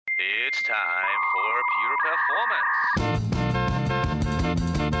It's time for Pure Performance.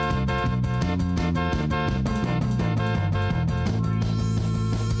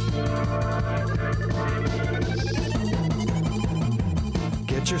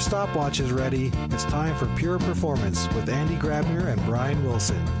 Get your stopwatches ready. It's time for Pure Performance with Andy Grabner and Brian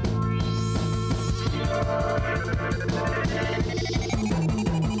Wilson.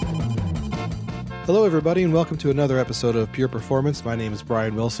 Hello, everybody, and welcome to another episode of Pure Performance. My name is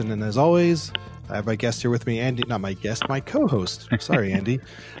Brian Wilson, and as always, I have my guest here with me, Andy. Not my guest, my co-host. Sorry, Andy.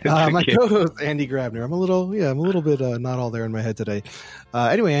 My co-host, Andy Grabner. I'm a little bit not all there in my head today.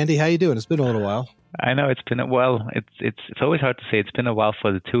 Anyway, Andy, how you doing? It's been a little while. I know it's been a while. It's always hard to say it's been a while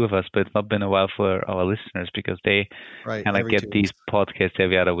for the two of us, but it's not been a while for our listeners because they kind of get these podcasts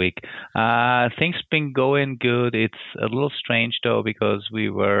every other week. Things been going good. It's a little strange though because we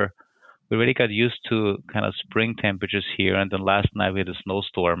really got used to kind of spring temperatures here, and then last night we had a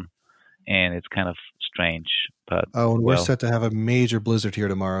snowstorm, and it's kind of strange. But we're set to have a major blizzard here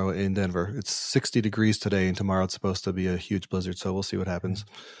tomorrow in Denver. It's 60 degrees today, and tomorrow it's supposed to be a huge blizzard, so we'll see what happens.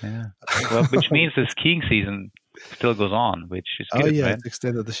 Yeah, well, which means the skiing season still goes on, which is good. Oh yeah, right? It's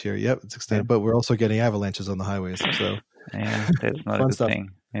extended this year. Yep, it's extended, but we're also getting avalanches on the highways. So yeah, that's not a good thing.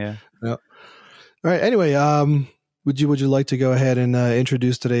 Yeah. Yep. All right. Anyway, Would you like to go ahead and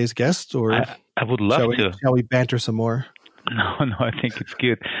introduce today's guest, or I would love to. Shall we banter some more? No, I think it's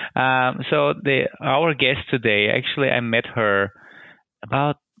good. So our guest today, actually, I met her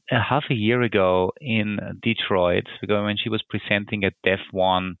about half a year ago in Detroit, because when she was presenting at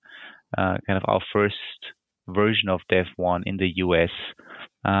DEF1, kind of our first version of DEF1 in the US.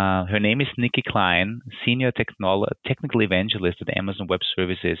 Her name is Nicki Klein, Senior Technical Evangelist at Amazon Web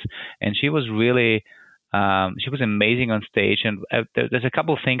Services, and she was really she was amazing on stage, and there's a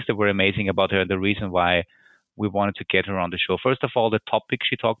couple of things that were amazing about her. The reason why we wanted to get her on the show. First of all, the topic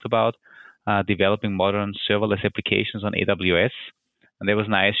she talked about, developing modern serverless applications on AWS, and that was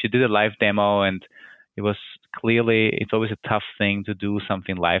nice. She did a live demo, and it was clearly, it's always a tough thing to do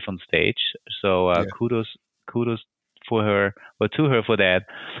something live on stage. So kudos for her, or to her for that.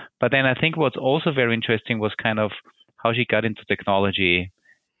 But then I think what's also very interesting was kind of how she got into technology.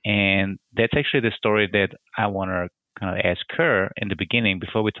 And that's actually the story that I want to kind of ask her in the beginning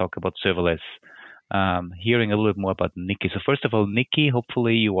before we talk about serverless, hearing a little bit more about Nicki. So first of all, Nicki,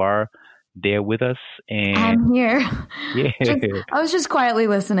 hopefully you are there with us. And I'm here. Yeah. I was just quietly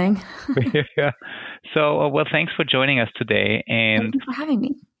listening. Yeah. So, well, thanks for joining us today. And thank you for having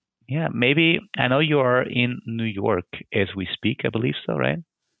me. Yeah, maybe, I know you are in New York as we speak, I believe so, right?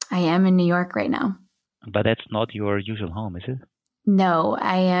 I am in New York right now. But that's not your usual home, is it? No,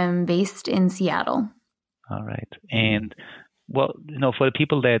 I am based in Seattle. All right. And, well, for the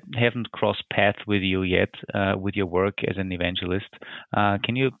people that haven't crossed paths with you yet, with your work as an evangelist,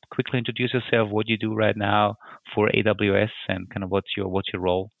 can you quickly introduce yourself, what you do right now for AWS, and kind of what's your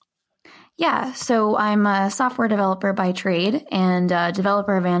role? Yeah, so I'm a software developer by trade, and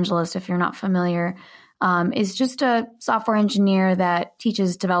developer evangelist, if you're not familiar, is just a software engineer that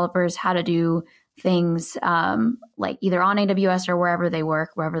teaches developers how to do things like either on AWS or wherever they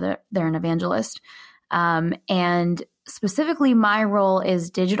work, wherever they're an evangelist. And specifically, my role is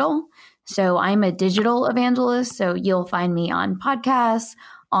digital. So I'm a digital evangelist. So you'll find me on podcasts,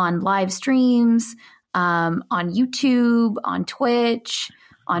 on live streams, on YouTube, on Twitch,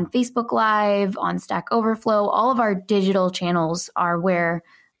 on Facebook Live, on Stack Overflow. All of our digital channels are where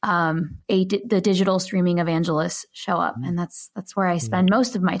the digital streaming evangelists show up. And that's where I spend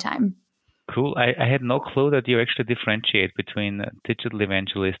most of my time. Cool. I had no clue that you actually differentiate between a digital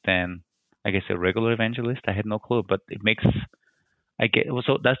evangelist and, I guess, a regular evangelist. I had no clue, but it makes,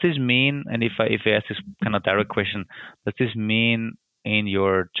 so does this mean, and if I ask this kind of direct question, does this mean in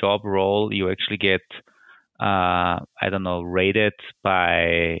your job role you actually get, rated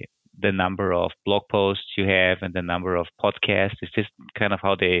by the number of blog posts you have and the number of podcasts? Is this kind of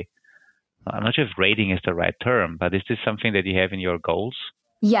how I'm not sure if rating is the right term, but is this something that you have in your goals?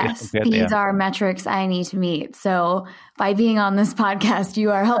 Yes, these are metrics I need to meet. So by being on this podcast, you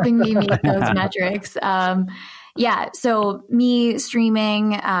are helping me meet those metrics. So me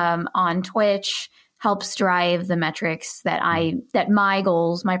streaming on Twitch helps drive the metrics that my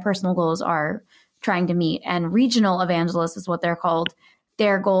goals, my personal goals, are trying to meet. And regional evangelists is what they're called.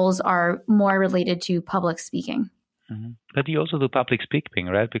 Their goals are more related to public speaking. Mm-hmm. But you also do public speaking,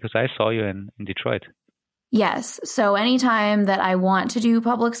 right? Because I saw you in Detroit. Yes. So anytime that I want to do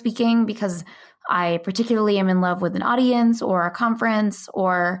public speaking, because I particularly am in love with an audience or a conference,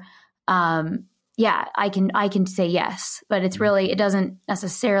 or I can say yes. But it's really, it doesn't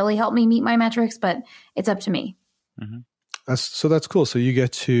necessarily help me meet my metrics, but it's up to me. Mm-hmm. That's cool. So you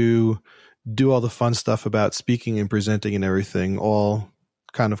get to do all the fun stuff about speaking and presenting and everything, all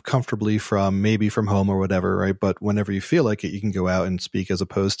kind of comfortably from home or whatever, right? But whenever you feel like it, you can go out and speak, as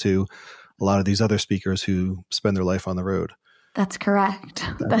opposed to a lot of these other speakers who spend their life on the road. That's correct.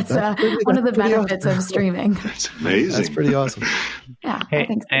 That's one of the benefits of streaming. That's amazing. That's pretty awesome. Yeah, hey, I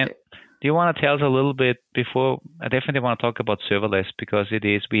think so and too. do you want to tell us a little bit before? I definitely want to talk about serverless, because it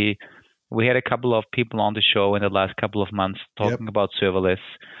is we had a couple of people on the show in the last couple of months talking about serverless,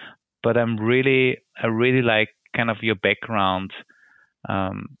 but I really like kind of your background,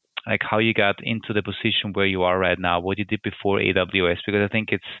 like how you got into the position where you are right now, what you did before AWS, because I think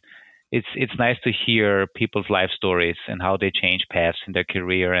it's nice to hear people's life stories and how they change paths in their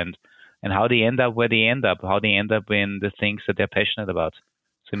career and how they end up where they end up, how they end up in the things that they're passionate about.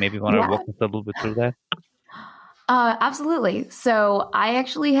 So maybe you want to walk us a little bit through that? Absolutely. So I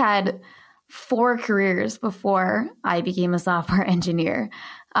actually had 4 careers before I became a software engineer.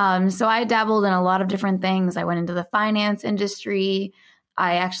 So I dabbled in a lot of different things. I went into the finance industry.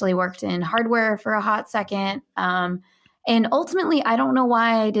 I actually worked in hardware for a hot second. And ultimately, I don't know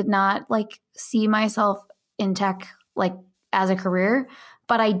why I did not see myself in tech as a career,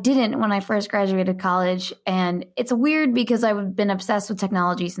 but I didn't when I first graduated college. And it's weird because I've been obsessed with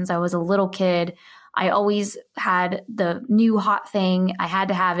technology since I was a little kid. I always had the new hot thing. I had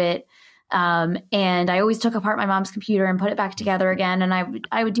to have it. And I always took apart my mom's computer and put it back together again. And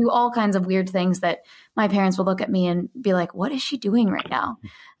I would do all kinds of weird things that my parents would look at me and be like, what is she doing right now?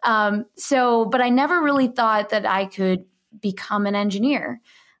 But I never really thought that I could become an engineer.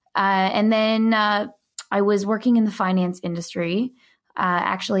 And then I was working in the finance industry,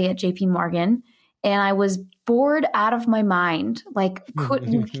 actually at JP Morgan, and I was bored out of my mind.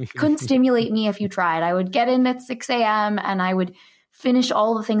 Couldn't stimulate me if you tried. I would get in at 6 a.m. and I would finish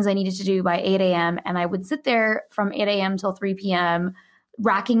all the things I needed to do by 8 a.m. And I would sit there from 8 a.m. till 3 p.m.,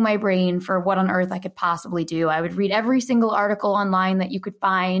 racking my brain for what on earth I could possibly do. I would read every single article online that you could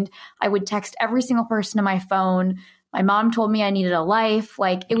find. I would text every single person on my phone. My mom told me I needed a life.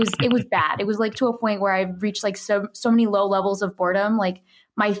 It was bad. It was to a point where I reached so many low levels of boredom.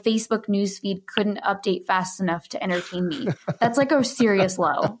 My Facebook newsfeed couldn't update fast enough to entertain me. That's a serious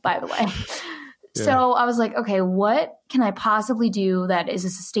low, by the way. Yeah. So I was like, okay, what can I possibly do that is a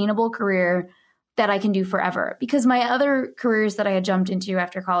sustainable career that I can do forever? Because my other careers that I had jumped into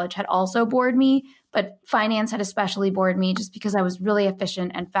after college had also bored me, but finance had especially bored me just because I was really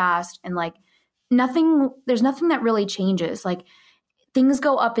efficient and fast and there's nothing that really changes. Things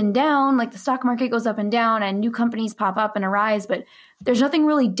go up and down, the stock market goes up and down and new companies pop up and arise, but there's nothing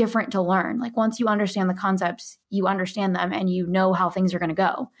really different to learn. Once you understand the concepts, you understand them and you know how things are going to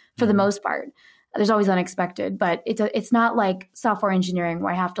go for the most part. There's always unexpected, but it's not like software engineering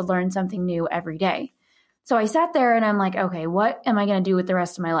where I have to learn something new every day. So I sat there and I'm like, okay, what am I going to do with the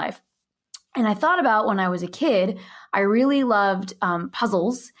rest of my life? And I thought about when I was a kid, I really loved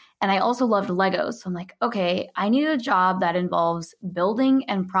puzzles and I also loved Legos. So I'm like, okay, I need a job that involves building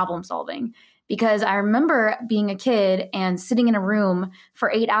and problem solving. Because I remember being a kid and sitting in a room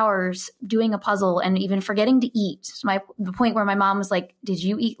for 8 hours doing a puzzle and even forgetting to eat. The point where my mom was like, did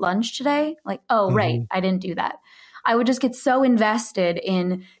you eat lunch today? Right, I didn't do that. I would just get so invested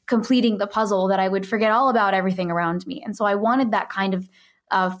in completing the puzzle that I would forget all about everything around me. And so I wanted that kind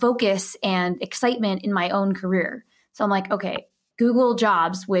of focus and excitement in my own career. So I'm like, okay, Google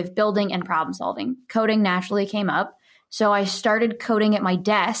jobs with building and problem solving. Coding naturally came up. So I started coding at my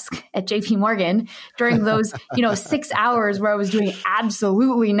desk at JP Morgan during those, 6 hours where I was doing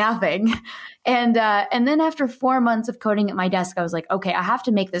absolutely nothing. And then after 4 months of coding at my desk, I was like, okay, I have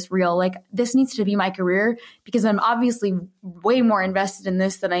to make this real. This needs to be my career because I'm obviously way more invested in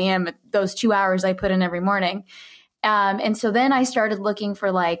this than I am at those 2 hours I put in every morning. And so then I started looking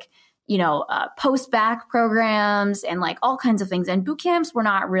for post-bac programs and all kinds of things. And boot camps were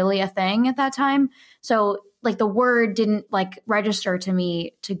not really a thing at that time. So the word didn't register to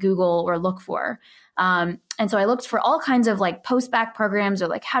me to Google or look for. And so I looked for all kinds of post-bac programs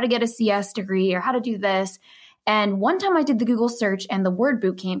or how to get a CS degree or how to do this. And one time I did the Google search and the word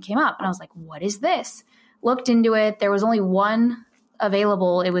boot camp came up and I was like, what is this? Looked into it. There was only one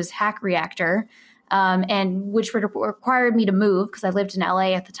available. It was Hack Reactor, and which required me to move because I lived in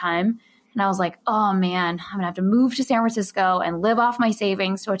LA at the time. And I was like, oh man, I'm gonna have to move to San Francisco and live off my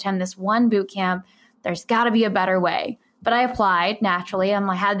savings to attend this one boot camp. There's got to be a better way. But I applied naturally.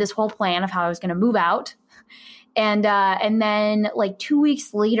 I had this whole plan of how I was going to move out. And then 2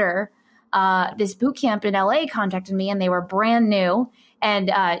 weeks later, this boot camp in LA contacted me and they were brand new.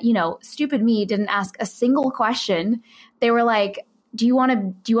 And, stupid me didn't ask a single question. They were like, do you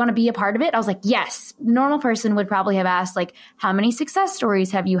want to be a part of it? I was like, yes. The normal person would probably have asked, like, how many success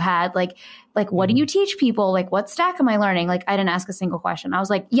stories have you had? Like, what do you teach people? Like, what stack am I learning? Like, I didn't ask a single question. I was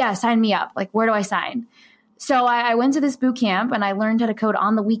like, yeah, sign me up. Like, where do I sign? So I went to this boot camp and I learned how to code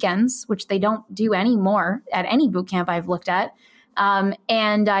on the weekends, which they don't do anymore at any boot camp I've looked at.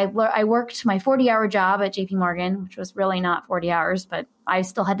 And I worked my 40-hour job at JP Morgan, which was really not 40 hours, but I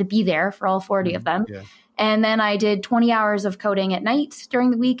still had to be there for all 40 of them. Yeah. And then I did 20 hours of coding at night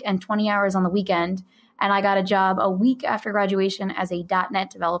during the week and 20 hours on the weekend. And I got a job a week after graduation as a .NET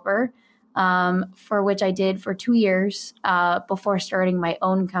developer, for which I did for 2 years before starting my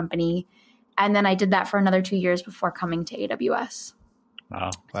own company. And then I did that for another 2 years before coming to AWS. Wow.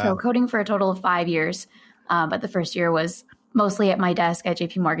 So coding for a total of 5 years. But the first year was mostly at my desk at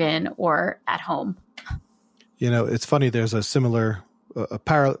JP Morgan or at home. You know, it's funny. There's a similar, a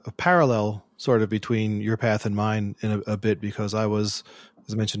parallel sort of between your path and mine in a bit, because I was,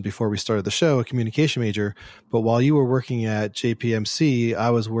 as I mentioned before we started the show, a communication major. But while you were working at JPMC,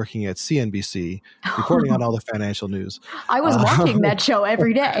 I was working at CNBC, reporting on all the financial news. I was watching that show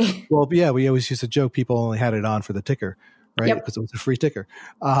every day. Well, yeah, we always used to joke people only had it on for the ticker, right? Because it was a free ticker.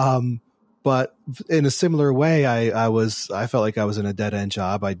 But in a similar way, I felt like I was in a dead end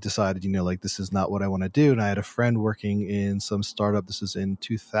job. I decided, like, this is not what I want to do. And I had a friend working in some startup. This is in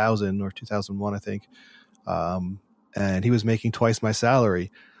 2000 or 2001, I think. And he was making twice my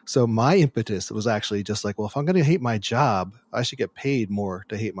salary. So my impetus was actually just like, well, if I'm going to hate my job, I should get paid more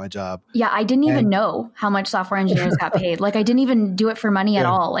to hate my job. Yeah, I didn't even know how much software engineers got paid. Like, I didn't even do it for money at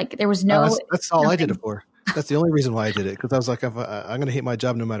all. Like, there was no. That's all I did it for. That's the only reason why I did it, because I was like, I'm going to hate my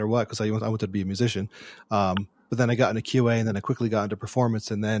job no matter what, because I wanted to be a musician. But then I got into QA, and then I quickly got into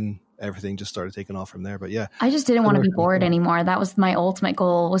performance, and then everything just started taking off from there. But yeah, I just didn't want to be bored anymore. That was my ultimate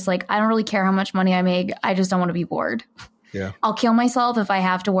goal. Was like, I don't really care how much money I make. I just don't want to be bored. Yeah, I'll kill myself if I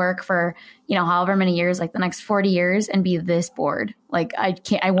have to work for, however many years, like the next 40 years, and be this bored. Like,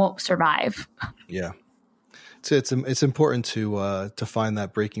 I won't survive. Yeah. So it's important to find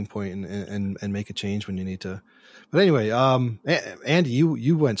that breaking point and make a change when you need to. But anyway, Andy,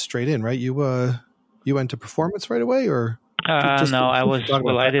 you went straight in, right? You went to performance right away, or no? I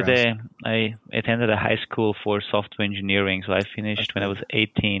attended a high school for software engineering, so I finished when I was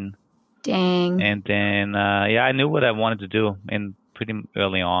 18. Dang. And then I knew what I wanted to do, and pretty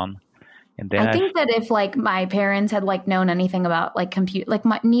early on. And then I think that if like my parents had like known anything about like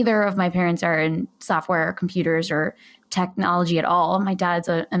neither of my parents are in software or computers or technology at all. My dad's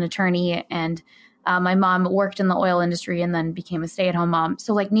an attorney, and my mom worked in the oil industry and then became a stay-at-home mom.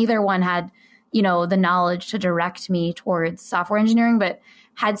 So like neither one had, the knowledge to direct me towards software engineering. But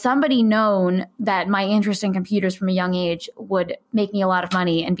had somebody known that my interest in computers from a young age would make me a lot of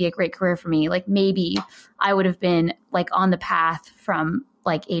money and be a great career for me, like maybe I would have been like on the path from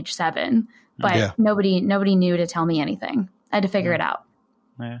like age 7, but nobody knew to tell me anything. I had to figure it out.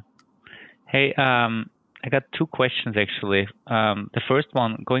 Yeah. Hey, I got 2 questions actually. The first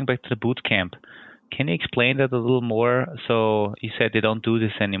one, going back to the boot camp, can you explain that a little more? So you said they don't do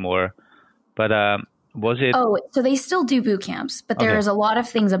this anymore, but was it? Oh, so they still do boot camps, but there's a lot of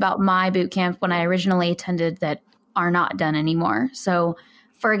things about my boot camp when I originally attended that are not done anymore. So,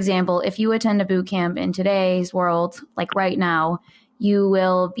 for example, if you attend a boot camp in today's world, like right now, you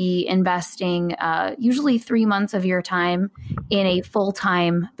will be investing usually 3 months of your time in a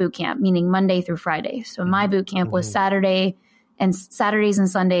full-time boot camp, meaning Monday through Friday. So my boot camp was Saturdays and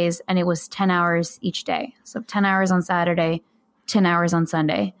Sundays, and it was 10 hours each day. So 10 hours on Saturday, 10 hours on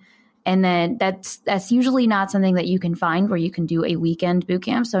Sunday. And then that's usually not something that you can find where you can do a weekend boot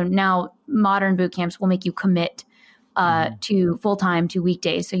camp. So now modern boot camps will make you commit to full-time, to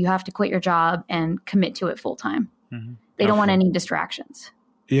weekdays. So you have to quit your job and commit to it full-time. Mm-hmm. They don't want any distractions.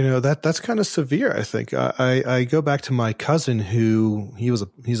 That's kind of severe, I think. I go back to my cousin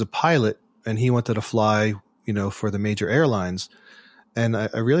he's a pilot, and he wanted to fly, for the major airlines. And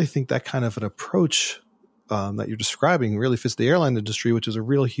I really think that kind of an approach that you're describing really fits the airline industry, which is a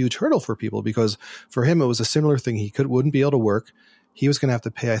real huge hurdle for people, because for him, it was a similar thing. He wouldn't be able to work. He was going to have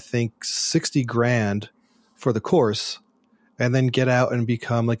to pay, I think, $60,000 for the course, and then get out and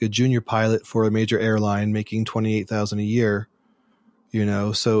become like a junior pilot for a major airline making $28,000 a year,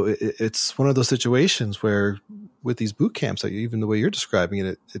 So it's one of those situations where with these boot camps, like even the way you're describing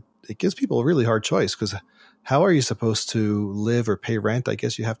it, it gives people a really hard choice, because how are you supposed to live or pay rent? I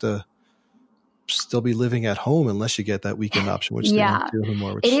guess you have to still be living at home unless you get that weekend option, which they don't do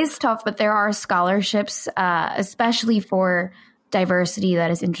anymore. It is tough, but there are scholarships, especially for diversity that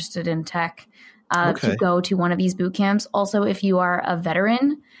is interested in tech. To go to one of these boot camps. Also, if you are a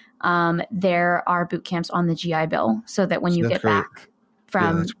veteran, there are boot camps on the GI Bill so that when you get back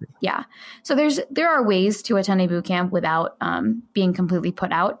from, So there are ways to attend a boot camp without being completely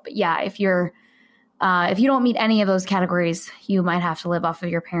put out. But yeah, if you don't meet any of those categories, you might have to live off of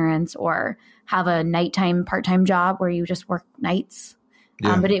your parents or have a nighttime part-time job where you just work nights.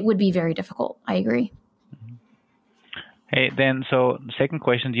 But it would be very difficult. I agree. Hey, then, so the second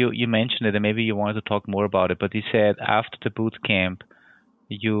question, you mentioned it, and maybe you wanted to talk more about it, but you said after the boot camp,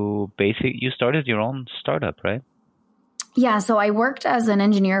 you started your own startup, right? Yeah, so I worked as an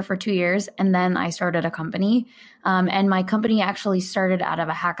engineer for 2 years, and then I started a company. And my company actually started out of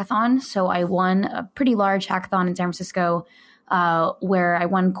a hackathon. So I won a pretty large hackathon in San Francisco, where I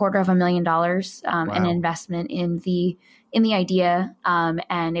won $250,000 an investment in the idea,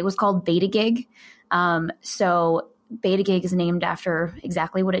 and it was called Beta Gig. So Beta Gig is named after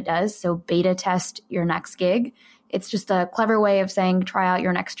exactly what it does. So beta test your next gig. It's just a clever way of saying try out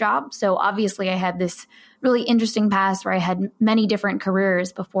your next job. So obviously I had this really interesting past where I had many different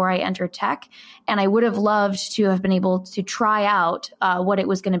careers before I entered tech. And I would have loved to have been able to try out what it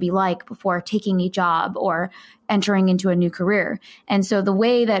was going to be like before taking a job or entering into a new career. And so the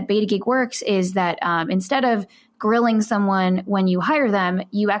way that Beta Gig works is that instead of grilling someone when you hire them,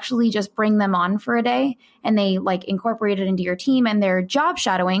 you actually just bring them on for a day and they like incorporate it into your team and they're job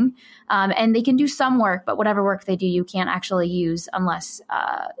shadowing, and they can do some work, but whatever work they do, you can't actually use unless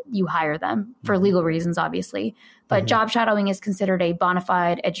you hire them for legal reasons, obviously. But job shadowing is considered a bona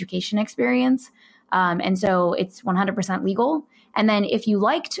fide education experience. And so it's 100% legal. And then if you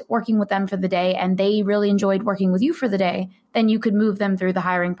liked working with them for the day and they really enjoyed working with you for the day, then you could move them through the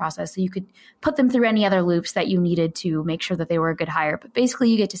hiring process. So you could put them through any other loops that you needed to make sure that they were a good hire. But basically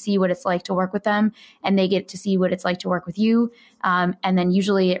you get to see what it's like to work with them and they get to see what it's like to work with you. And then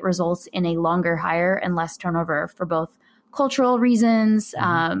usually it results in a longer hire and less turnover for both cultural reasons,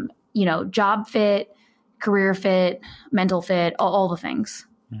 job fit, career fit, mental fit, all the things.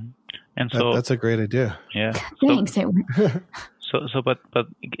 And so that's a great idea. Yeah. Thanks. But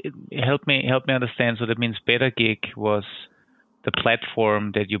help me understand. So that means Beta Gig was the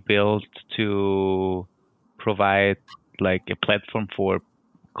platform that you built to provide like a platform for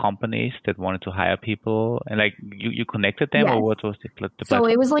companies that wanted to hire people, and like you connected them, or what was the platform? So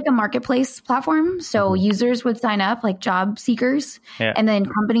it was like a marketplace platform. So users would sign up, like job seekers, and then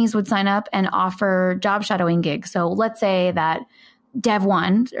companies would sign up and offer job shadowing gigs. So let's say that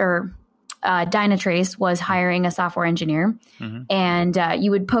Dev1 or Dynatrace was hiring a software engineer, and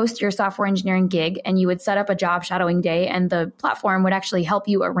you would post your software engineering gig and you would set up a job shadowing day, and the platform would actually help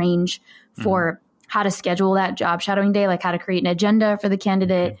you arrange for how to schedule that job shadowing day, like how to create an agenda for the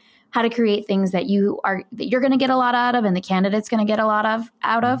candidate, how to create things that you're going to get a lot out of and the candidate's going to get a lot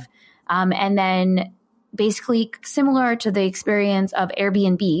out of. And then basically similar to the experience of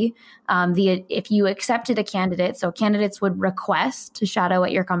Airbnb, if you accepted a candidate, so candidates would request to shadow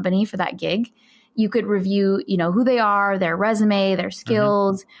at your company for that gig. You could review, who they are, their resume, their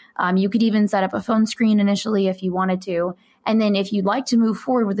skills. You could even set up a phone screen initially if you wanted to. And then if you'd like to move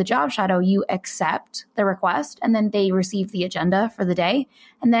forward with the job shadow, you accept the request and then they receive the agenda for the day.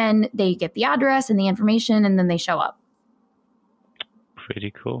 And then they get the address and the information and then they show up. Pretty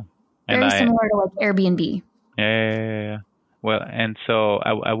cool. Very similar to like Airbnb. Yeah. Well, and so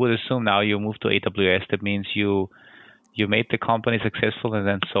I would assume now you moved to AWS. That means you made the company successful and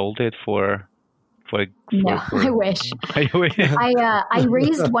then sold it for I wish. I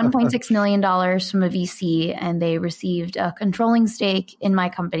raised $1.6 million from a VC, and they received a controlling stake in my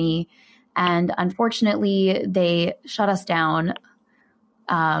company. And unfortunately, they shut us down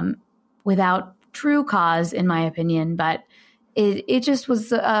without true cause, in my opinion. But it just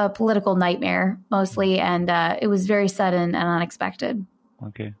was a political nightmare mostly, and it was very sudden and unexpected.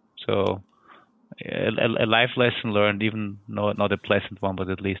 Okay, so a life lesson learned, even not a pleasant one, but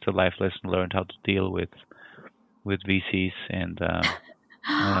at least a life lesson learned how to deal with VCs and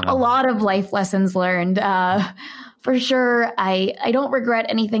a lot of life lessons learned. For sure, I don't regret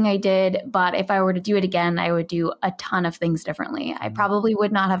anything I did, but if I were to do it again, I would do a ton of things differently. I probably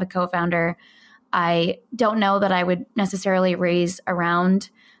would not have a co-founder. I don't know that I would necessarily raise a round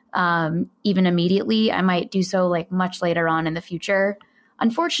even immediately. I might do so like much later on in the future.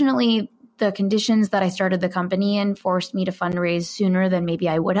 Unfortunately, the conditions that I started the company in forced me to fundraise sooner than maybe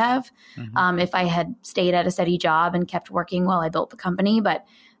I would have if I had stayed at a steady job and kept working while I built the company. But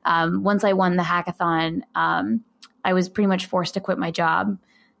once I won the hackathon, I was pretty much forced to quit my job.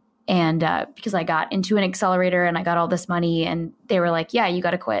 And because I got into an accelerator and I got all this money and they were like, yeah, you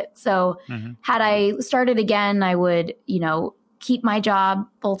got to quit. So had I started again, I would, keep my job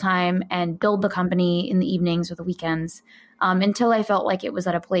full time and build the company in the evenings or the weekends. until I felt like it was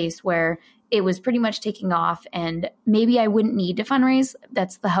at a place where it was pretty much taking off and maybe I wouldn't need to fundraise.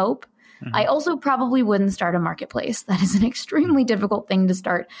 That's the hope. I also probably wouldn't start a marketplace. That is an extremely difficult thing to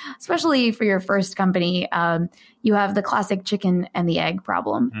start, especially for your first company. You have the classic chicken and the egg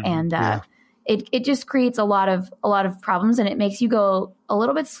problem, and it just creates a lot of problems, and it makes you go a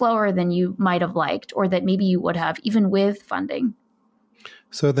little bit slower than you might have liked, or that maybe you would have, even with funding.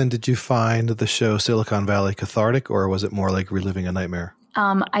 So then, did you find the show Silicon Valley cathartic, or was it more like reliving a nightmare?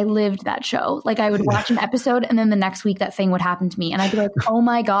 I lived that show. Like I would watch an episode and then the next week that thing would happen to me. And I'd be like, oh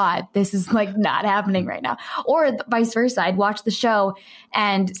my God, this is like not happening right now. Or vice versa. I'd watch the show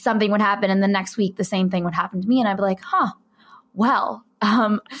and something would happen. And the next week, the same thing would happen to me. And I'd be like, well,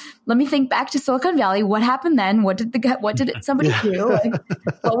 let me think back to Silicon Valley. What happened then? What did somebody do? Like,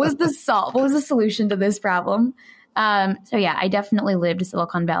 what was the solution to this problem? So yeah, I definitely lived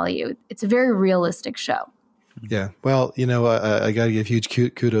Silicon Valley. It's a very realistic show. Yeah. Well, I got to give huge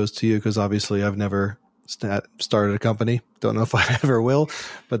kudos to you because obviously I've never started a company. Don't know if I ever will,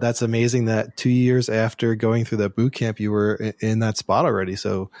 but that's amazing that 2 years after going through that boot camp, you were in that spot already.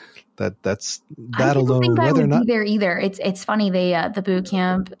 So that's that alone. I don't think I would be there either. It's funny. They, the boot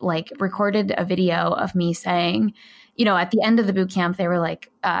camp, like recorded a video of me saying, at the end of the boot camp, they were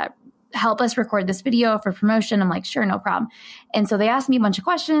like, help us record this video for promotion. I'm like, sure, no problem. And so they asked me a bunch of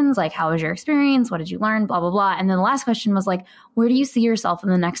questions, like, how was your experience? What did you learn? Blah, blah, blah. And then the last question was like, where do you see yourself in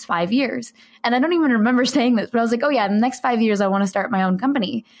the next 5 years? And I don't even remember saying this, but I was like, oh yeah, in the next 5 years, I want to start my own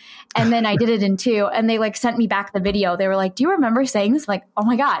company. And then I did it in 2, and they like sent me back the video. They were like, do you remember saying this? I'm like, oh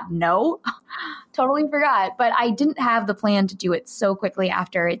my God, no, totally forgot. But I didn't have the plan to do it so quickly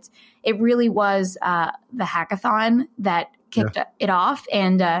after. It really was the hackathon that kicked it off.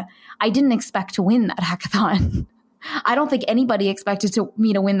 And I didn't expect to win that hackathon. I don't think anybody expected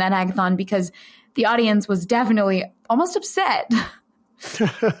me to win that hackathon because the audience was definitely almost upset.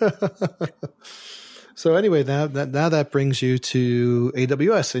 So anyway, now that brings you to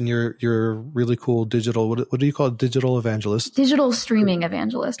AWS and your really cool digital, what do you call it? Digital evangelist? Digital streaming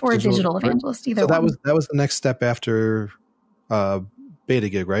evangelist or digital evangelist, either one. That was the next step after Beta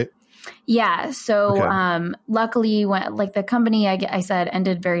Gig, right? Yeah. So, luckily when the company I said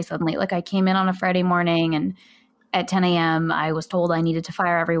ended very suddenly. Like I came in on a Friday morning and at 10 a.m. I was told I needed to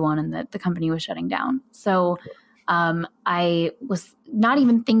fire everyone and that the company was shutting down. So, I was not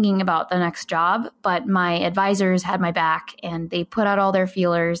even thinking about the next job, but my advisors had my back and they put out all their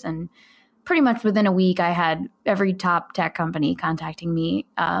feelers, and pretty much within a week, I had every top tech company contacting me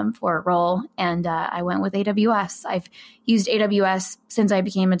for a role, and I went with AWS. I've used AWS since I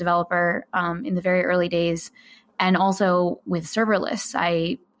became a developer in the very early days, and also with Serverless.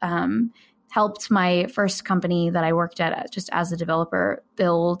 I helped my first company that I worked at just as a developer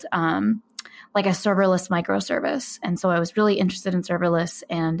build like a serverless microservice. And so I was really interested in serverless.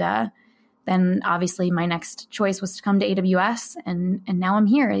 And then obviously my next choice was to come to AWS. And now I'm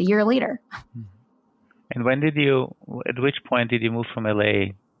here a year later. And at which point did you move from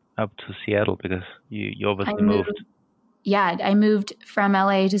LA up to Seattle? Because you obviously moved. Yeah, I moved from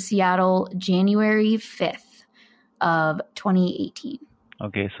LA to Seattle January 5th of 2018.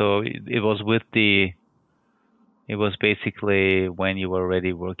 Okay, so it was basically when you were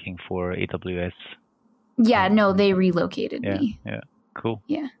already working for AWS. Yeah, no, they relocated me. Yeah, cool.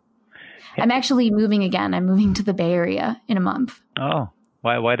 Yeah. I'm actually moving again. I'm moving to the Bay Area in a month. Oh,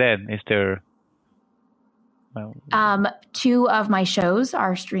 why then? Is there... Well... 2 of my shows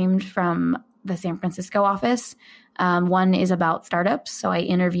are streamed from the San Francisco office. One is about startups. So I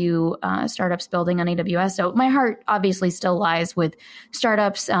interview startups building on AWS. So my heart obviously still lies with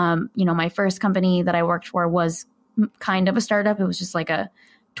startups. My first company that I worked for was kind of a startup. It was just like a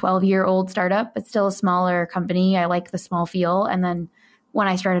 12-year-old startup, but still a smaller company. I like the small feel. And then when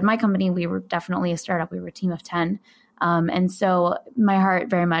I started my company, we were definitely a startup. We were a team of 10. And so my heart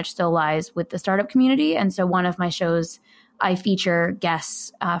very much still lies with the startup community. And so one of my shows, I feature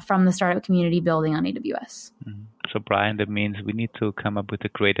guests from the startup community building on AWS. Mm-hmm. So Brian, that means we need to come up with a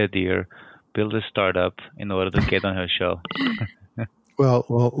great idea, build a startup in order to get on her show.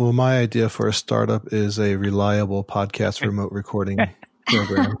 Well, my idea for a startup is a reliable podcast remote recording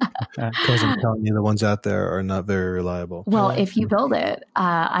program. Because I'm telling you, the ones out there are not very reliable. Well, if you build it,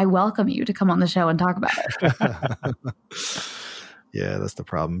 I welcome you to come on the show and talk about it. Yeah, that's the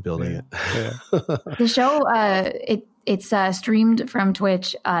problem, building it. Yeah. The show, it's streamed from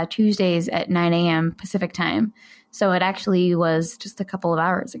Twitch Tuesdays at 9 a.m. Pacific time. So it actually was just a couple of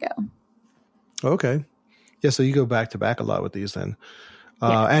hours ago. Okay. Yeah, so you go back to back a lot with these then.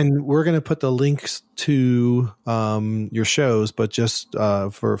 And we're going to put the links to your shows, but just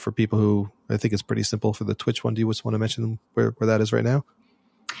for people who, I think it's pretty simple for the Twitch one. Do you just want to mention where that is right now?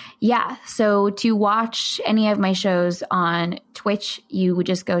 Yeah. So to watch any of my shows on Twitch, you would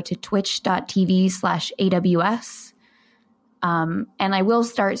just go to twitch.tv/AWS. And I will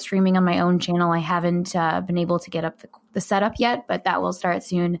start streaming on my own channel. I haven't been able to get up the setup yet, but that will start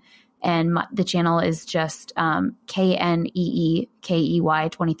soon. And the channel is just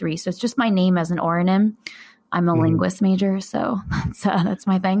KNEEKEY23. So it's just my name as an oronym. I'm a linguist major, so that's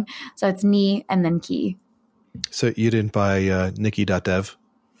my thing. So it's knee and then key. So you didn't buy Nicki.dev?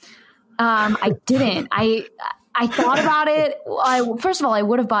 I didn't. I thought about it. First of all, I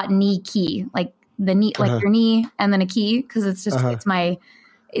would have bought knee key, like the knee, like your knee and then a key, because it's just it's my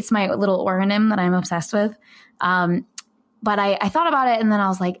little oronym that I'm obsessed with. But I thought about it, and then I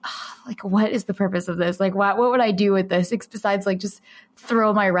was like, what is the purpose of this? Like, what would I do with this besides like just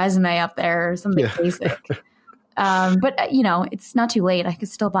throw my resume up there or something basic? But it's not too late. I could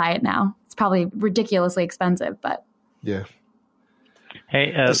still buy it now. It's probably ridiculously expensive, but yeah.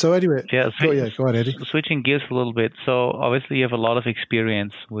 Hey, so anyway, go on, Eddie. Switching gears a little bit. So obviously you have a lot of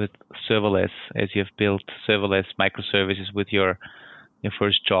experience with serverless, as you've built serverless microservices with your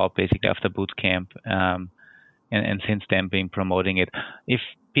first job, basically after boot camp, and since then been promoting it. If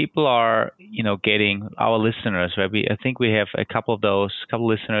people are, getting our listeners, right? I think we have a couple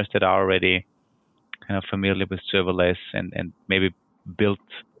listeners that are already kind of familiar with serverless and maybe built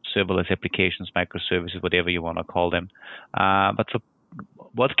serverless applications, microservices, whatever you want to call them. But so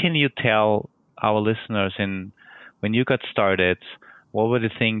what can you tell our listeners when you got started, what were the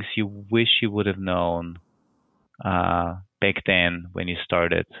things you wish you would have known back then when you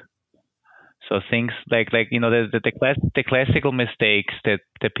started? So things like the classical mistakes that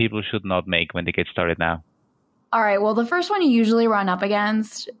people should not make when they get started now. All right. Well, the first one you usually run up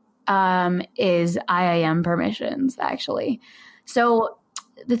against is IAM permissions, actually. So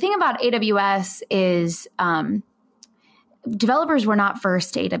the thing about AWS is developers were not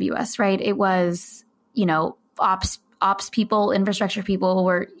first to AWS, right? It was, ops people, infrastructure people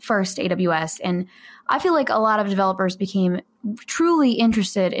were first to AWS. And I feel like a lot of developers became truly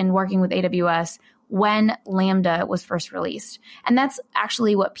interested in working with AWS when Lambda was first released. And that's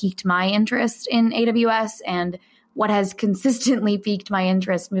actually what piqued my interest in AWS and what has consistently piqued my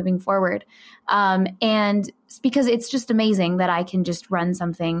interest moving forward. And because it's just amazing that I can just run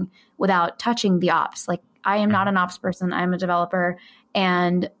something without touching the ops. Like, I am not an ops person. I'm a developer.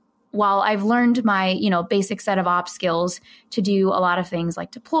 And while I've learned my, basic set of ops skills to do a lot of things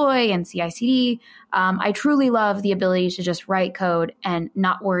like deploy and CI/CD, I truly love the ability to just write code and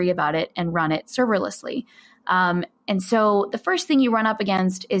not worry about it and run it serverlessly. And so the first thing you run up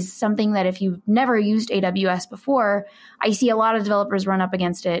against is something that if you've never used AWS before, I see a lot of developers run up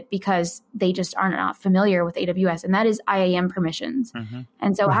against it because they just are not familiar with AWS, and that is IAM permissions.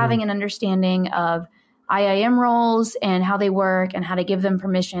 And so having an understanding of IAM roles and how they work and how to give them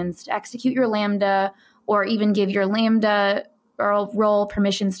permissions to execute your Lambda, or even give your Lambda role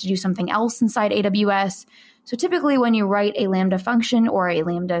permissions to do something else inside AWS. So typically when you write a Lambda function or a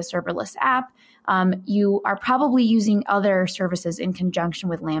Lambda serverless app, you are probably using other services in conjunction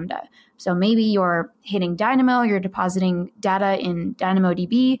with Lambda. So maybe you're hitting Dynamo, you're depositing data in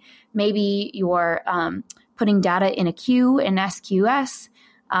DynamoDB. Maybe you're putting data in a queue in SQS.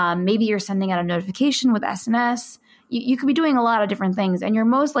 Maybe you're sending out a notification with SNS. You could be doing a lot of different things, and you're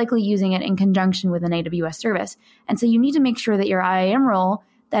most likely using it in conjunction with an AWS service. And so you need to make sure that your IAM role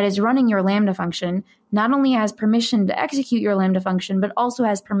that is running your Lambda function not only has permission to execute your Lambda function, but also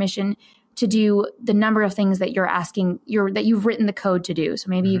has permission to do the number of things that you're asking, that you've written the code to do. So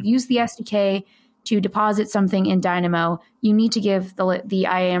maybe you've used the SDK to deposit something in Dynamo. You need to give the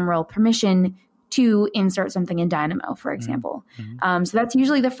IAM role permission to insert something in Dynamo, for example. So that's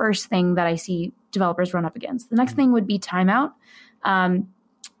usually the first thing that I see developers run up against. The next thing would be timeout.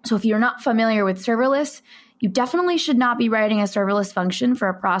 So if you're not familiar with serverless, you definitely should not be writing a serverless function for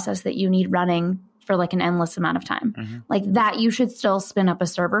a process that you need running for like an endless amount of time. Like that, you should still spin up a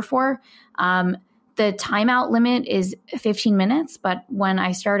server for. The timeout limit is 15 minutes, but when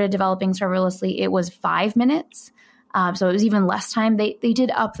I started developing serverlessly, it was 5 minutes. So it was even less time. They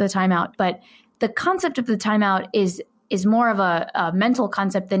did up the timeout, but the concept of the timeout is more of a mental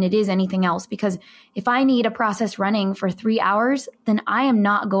concept than it is anything else. Because if I need a process running for 3 hours, then I am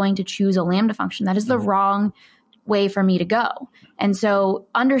not going to choose a Lambda function. That is the wrong way for me to go. And so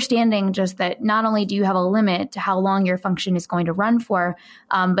understanding just that not only do you have a limit to how long your function is going to run for,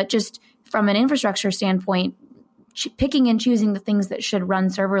 but just from an infrastructure standpoint, picking and choosing the things that should run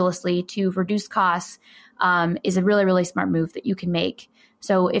serverlessly to reduce costs is a really, really smart move that you can make.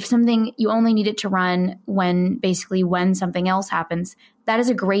 So if something, you only need it to run when something else happens, that is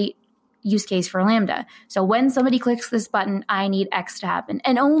a great use case for Lambda. So when somebody clicks this button, I need X to happen.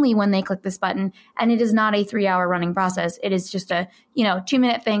 And only when they click this button, and it is not a 3-hour running process. It is just a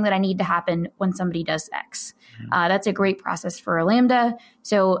 2-minute thing that I need to happen when somebody does X. That's a great process for a Lambda.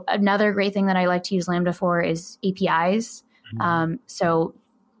 So another great thing that I like to use Lambda for is APIs. So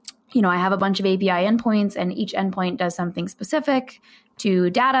I have a bunch of API endpoints, and each endpoint does something specific to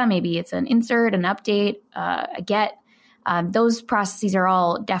data. Maybe it's an insert, an update, a get. Those processes are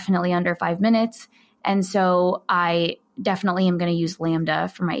all definitely under 5 minutes. And so I definitely am going to use Lambda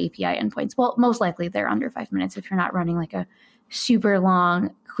for my API endpoints. Well, most likely they're under 5 minutes if you're not running like a super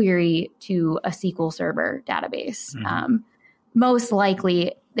long query to a SQL Server database. Most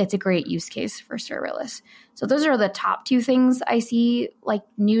likely it's a great use case for serverless. So those are the top 2 things I see like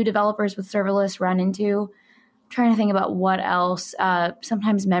new developers with serverless run into. I'm trying to think about what else.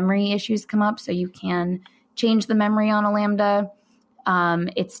 Sometimes memory issues come up, so you can change the memory on a Lambda.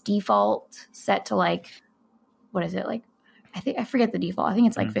 It's default set to like, what is it? Like, I forget the default. I think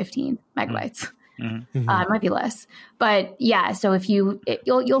it's like 15 megabytes. It might be less, but yeah. So if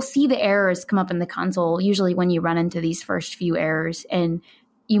you'll see the errors come up in the console, usually when you run into these first few errors, and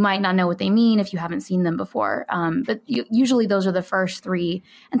you might not know what they mean if you haven't seen them before. But usually those are the first 3.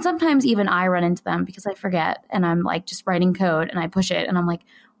 And sometimes even I run into them because I forget, and I'm like just writing code and I push it and I'm like,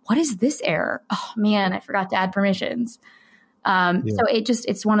 what is this error? Oh man, I forgot to add permissions. So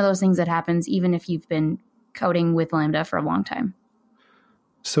it's one of those things that happens even if you've been coding with Lambda for a long time.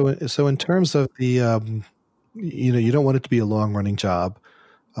 So in terms of the, you don't want it to be a long running job.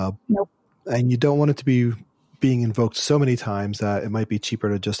 Nope. And you don't want it to be being invoked so many times that it might be cheaper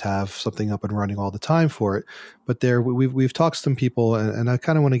to just have something up and running all the time for it. But we've talked to some people, and I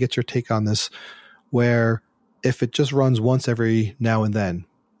kind of want to get your take on this, where if it just runs once every now and then,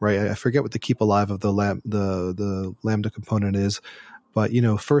 right? I forget what the keep alive of the Lambda component is, but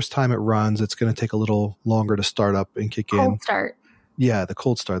first time it runs, it's going to take a little longer to start up and kick in. Cold start. Yeah, the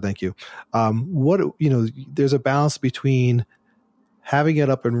cold start. Thank you. There's a balance between having it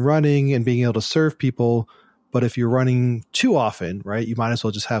up and running and being able to serve people. But if you're running too often, right, you might as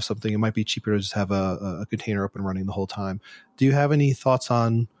well just have something. It might be cheaper to just have a container up and running the whole time. Do you have any thoughts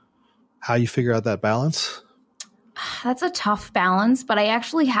on how you figure out that balance? That's a tough balance, but I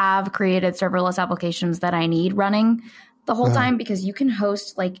actually have created serverless applications that I need running the whole time, because you can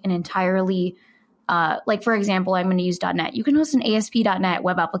host like an entirely, like for example, I'm going to use .NET. You can host an ASP.NET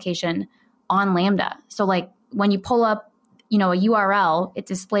web application on Lambda. So like when you pull up, a URL, it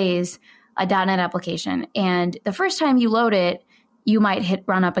displays a .NET application. And the first time you load it, you might hit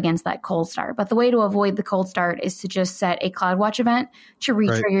run up against that cold start. But the way to avoid the cold start is to just set a CloudWatch event to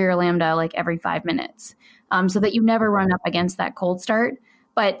retrigger your Lambda like every 5 minutes, so that you never run up against that cold start.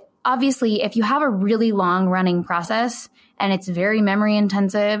 But obviously, if you have a really long running process and it's very memory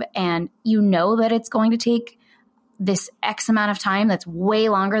intensive and you know that it's going to take this X amount of time that's way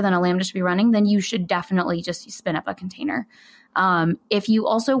longer than a Lambda should be running, then you should definitely just spin up a container. If you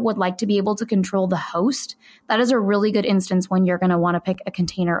also would like to be able to control the host, that is a really good instance when you're going to want to pick a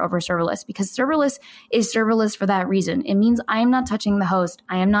container over serverless, because serverless is serverless for that reason. It means I am not touching the host.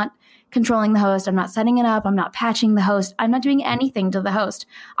 I am not controlling the host. I'm not setting it up. I'm not patching the host. I'm not doing anything to the host.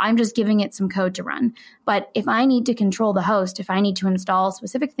 I'm just giving it some code to run. But if I need to control the host, if I need to install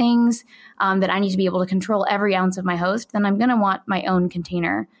specific things that I need to be able to control every ounce of my host, then I'm going to want my own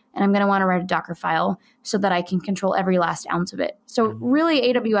container. And I'm going to want to write a Docker file so that I can control every last ounce of it. So really,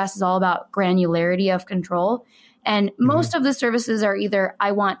 AWS is all about granularity of control. And most of the services are either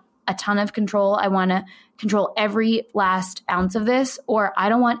I want a ton of control, I want to control every last ounce of this, or I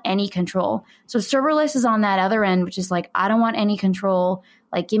don't want any control. So serverless is on that other end, which is like, I don't want any control.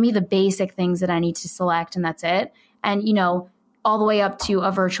 Like, give me the basic things that I need to select, and that's it. And, all the way up to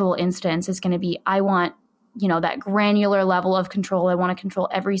a virtual instance is going to be, I want that granular level of control. I want to control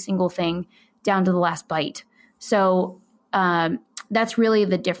every single thing down to the last byte. So that's really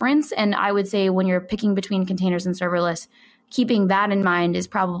the difference. And I would say when you're picking between containers and serverless, keeping that in mind is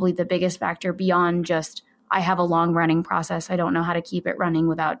probably the biggest factor beyond just, I have a long running process. I don't know how to keep it running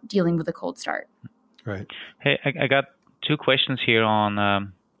without dealing with a cold start. Right. Hey, I got 2 questions here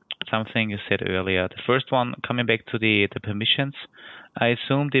on something you said earlier. The first one, coming back to the permissions. I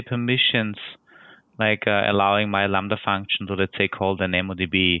assume the permissions, like allowing my Lambda function to, let's say, call an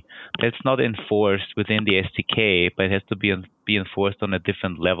MongoDB, that's not enforced within the SDK, but it has to be enforced on a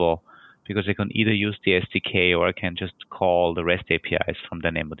different level, because I can either use the SDK or I can just call the REST APIs from the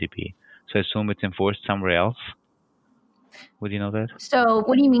MongoDB. So I assume it's enforced somewhere else? Would you know that? So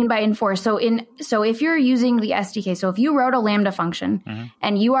what do you mean by enforce? So if you're using the SDK, so if you wrote a Lambda function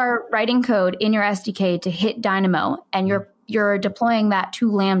and you are writing code in your SDK to hit Dynamo and you're deploying that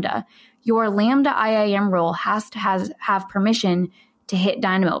to Lambda, your Lambda IAM role has to have permission to hit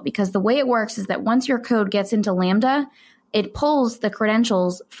Dynamo, because the way it works is that once your code gets into Lambda, it pulls the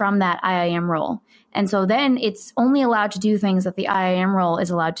credentials from that IAM role. And so then it's only allowed to do things that the IAM role is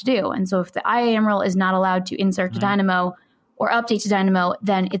allowed to do. And so if the IAM role is not allowed to insert to Dynamo or update to Dynamo,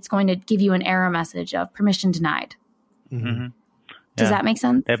 then it's going to give you an error message of permission denied. Does that make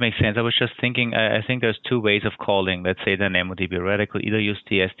sense? That makes sense. I was just thinking, I think there's two ways of calling, let's say, DynamoDB. Right? I could either use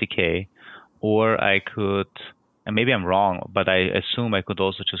the SDK, or I could, and maybe I'm wrong, but I assume I could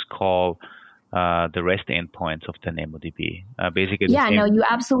also just call the REST endpoints of DynamoDB. Basically, no, you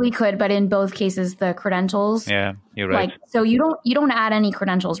absolutely could, but in both cases, the credentials. Yeah, you're right. So you don't add any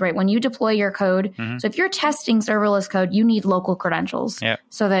credentials, right? When you deploy your code, so if you're testing serverless code, you need local credentials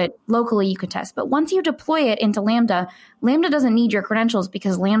so that locally you can test. But once you deploy it into Lambda, Lambda doesn't need your credentials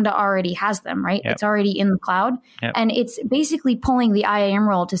because Lambda already has them, right? It's already in the cloud, and it's basically pulling the IAM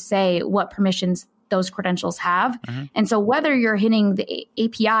role to say what permissions those credentials have. And so whether you're hitting the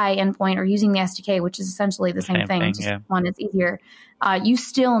API endpoint or using the SDK, which is essentially the same thing, just one is easier, you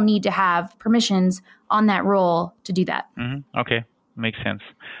still need to have permissions on that role to do that. Okay, makes sense.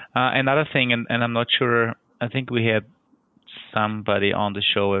 Another thing, and I'm not sure, I think we had somebody on the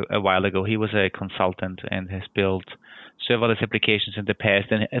show a while ago. He was a consultant and has built serverless applications in the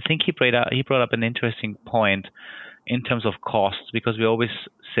past. And I think he brought up an interesting point in terms of costs, because we always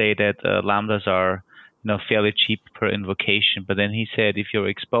say that Lambdas are fairly cheap per invocation. But then he said if you're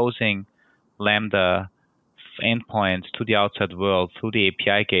exposing Lambda endpoints to the outside world through the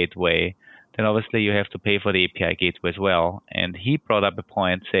API gateway, then obviously you have to pay for the API gateway as well. And he brought up a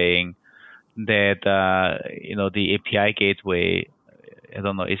point saying that the API gateway, I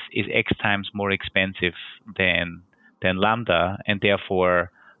don't know, is X times more expensive than Lambda, and therefore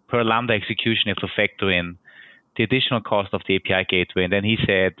per Lambda execution you have to factor in the additional cost of the API gateway. And then he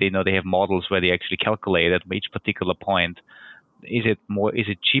said, they have models where they actually calculate at each particular point, is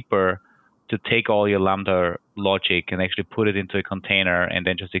it cheaper to take all your Lambda logic and actually put it into a container and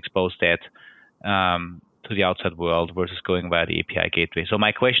then just expose that to the outside world versus going via the API gateway. So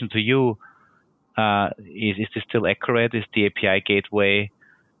my question to you is this still accurate? Is the API gateway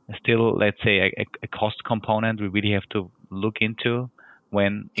still, let's say, a cost component we really have to look into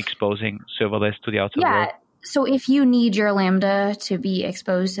when exposing serverless to the outside world? So if you need your Lambda to be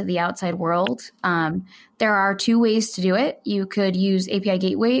exposed to the outside world, there are two ways to do it. You could use API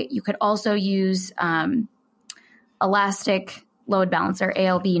Gateway. You could also use Elastic Load Balancer,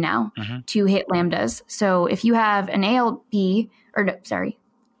 ALB now, to hit Lambdas. So if you have an ALB,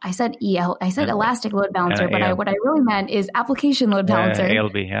 I said Elastic Load Balancer, but what I really meant is Application Load Balancer.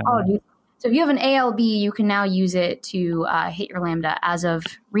 ALB, yeah. So if you have an ALB, you can now use it to hit your Lambda as of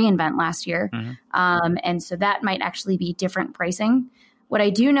reInvent last year. And so that might actually be different pricing. What I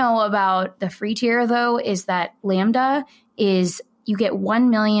do know about the free tier, though, is that Lambda you get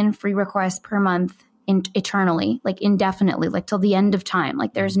 1 million free requests per month eternally, like indefinitely, like till the end of time.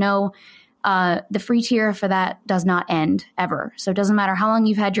 Like there's no, the free tier for that does not end ever. So it doesn't matter how long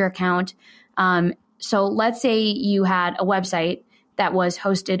you've had your account. So let's say you had a website that was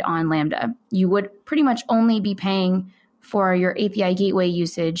hosted on Lambda. You would pretty much only be paying for your API gateway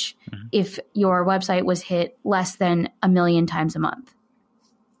usage if your website was hit less than 1 million times a month.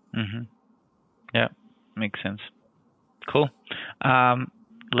 Yeah, makes sense. Cool.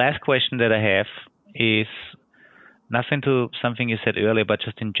 Last question that I have is nothing to something you said earlier, but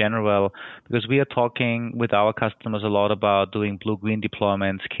just in general, because we are talking with our customers a lot about doing blue-green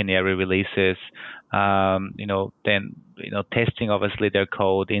deployments, canary releases, testing obviously their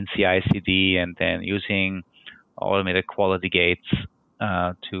code in CI/CD, and then using automated quality gates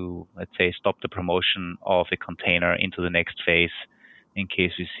to, let's say, stop the promotion of a container into the next phase in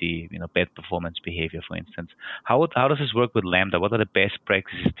case we see bad performance behavior, for instance. How does this work with Lambda? What are the best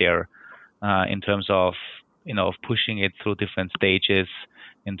practices there in terms of of pushing it through different stages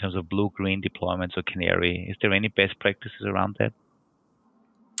in terms of blue-green deployments or canary? Is there any best practices around that?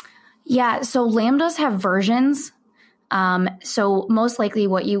 Yeah, so Lambdas have versions. So most likely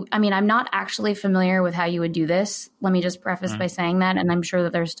I'm not actually familiar with how you would do this. Let me just preface by saying that. And I'm sure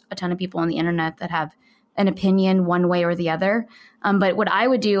that there's a ton of people on the internet that have an opinion one way or the other. But what I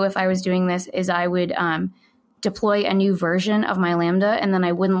would do if I was doing this is I would deploy a new version of my Lambda, and then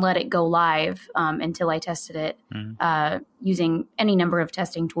I wouldn't let it go live until I tested it using any number of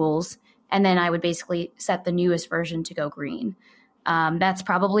testing tools. And then I would basically set the newest version to go green. That's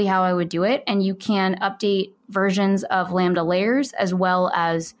probably how I would do it. And you can update versions of Lambda layers as well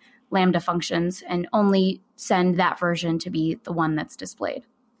as Lambda functions and only send that version to be the one that's displayed.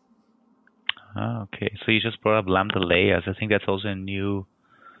 Okay, so you just brought up Lambda layers. I think that's also a new,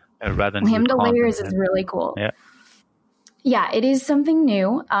 rather new Lambda concept. layers is really cool. Yeah. Yeah, it is something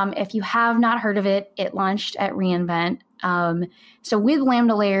new. If you have not heard of it, it launched at reInvent. So with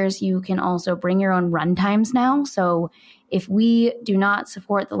Lambda layers, you can also bring your own runtimes now. So if we do not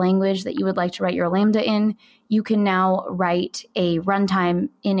support the language that you would like to write your Lambda in, you can now write a runtime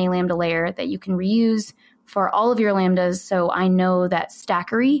in a Lambda layer that you can reuse for all of your Lambdas. So I know that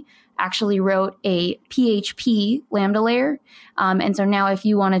Stackery actually wrote a PHP Lambda layer. And so now if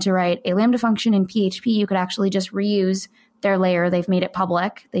you wanted to write a Lambda function in PHP, you could actually just reuse their layer. They've made it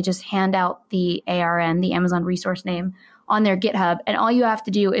public. They just hand out the ARN, the Amazon resource name, on their GitHub. And all you have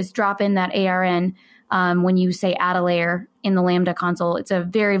to do is drop in that ARN when you say add a layer in the Lambda console. It's a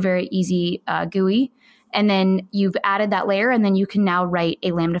very, very easy GUI. And then you've added that layer, and then you can now write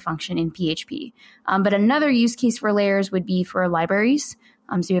a Lambda function in PHP. But another use case for layers would be for libraries.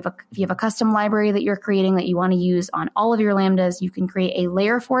 So if you have a custom library that you're creating that you want to use on all of your Lambdas, you can create a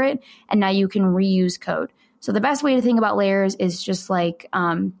layer for it, and now you can reuse code. So the best way to think about layers is just like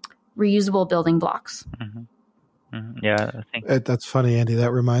reusable building blocks. Mm-hmm. Mm-hmm. Yeah, I think That's funny, Andy.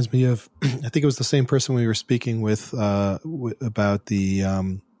 That reminds me of, I think it was the same person we were speaking with about the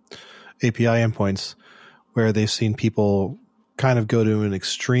API endpoints, where they've seen people kind of go to an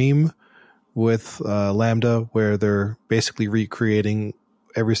extreme with Lambda, where they're basically recreating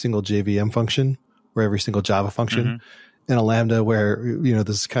every single JVM function or every single Java function in a Lambda, where, you know,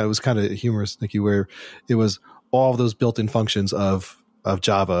 this was kind of humorous, Nicki, where it was all of those built-in functions of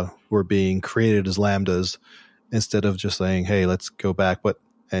Java were being created as Lambdas instead of just saying, hey, let's go back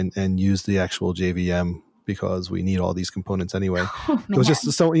and use the actual JVM because we need all these components anyway. It was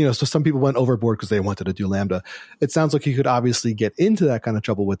just so, you know, so some people went overboard because they wanted to do Lambda. It sounds like you could obviously get into that kind of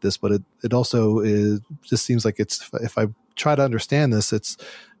trouble with this, but it also just seems like if I try to understand this, it's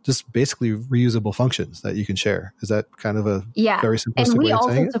just basically reusable functions that you can share. Is that kind of a very simplistic way of saying it? And we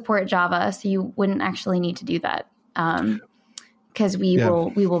also support Java, so you wouldn't actually need to do that because we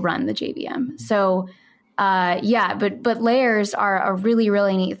will run the JVM. So but layers are a really,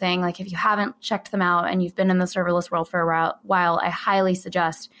 really neat thing. Like if you haven't checked them out and you've been in the serverless world for a while, I highly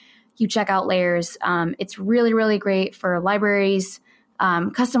suggest you check out layers. It's really, really great for libraries,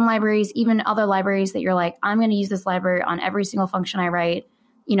 custom libraries, even other libraries that you're like, I'm going to use this library on every single function I write,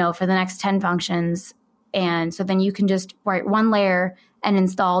 you know, for the next 10 functions. And so then you can just write one layer and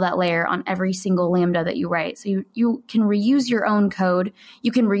install that layer on every single Lambda that you write. So you can reuse your own code.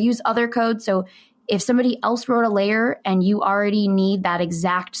 You can reuse other code. So if somebody else wrote a layer and you already need that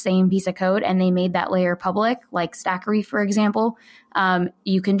exact same piece of code and they made that layer public, like Stackery, for example,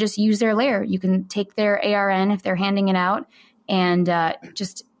 you can just use their layer. You can take their ARN if they're handing it out and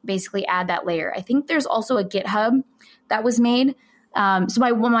just basically add that layer. I think there's also a GitHub that was made. So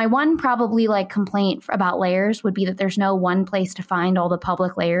my one probably like complaint about layers would be that there's no one place to find all the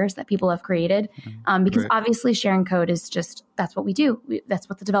public layers that people have created. Because obviously sharing code is just, that's what we do. That's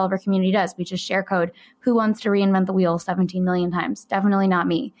what the developer community does. We just share code. Who wants to reinvent the wheel 17 million times? Definitely not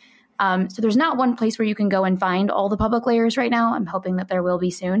me. So there's not one place where you can go and find all the public layers right now. I'm hoping that there will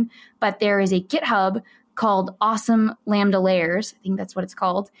be soon, but there is a GitHub called Awesome Lambda Layers. I think that's what it's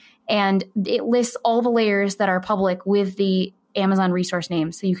called. And it lists all the layers that are public with the Amazon resource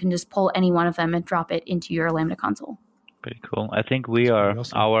name. So you can just pull any one of them and drop it into your Lambda console. Pretty cool. I think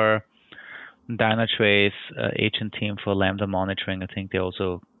our Dynatrace agent team for Lambda monitoring, I think they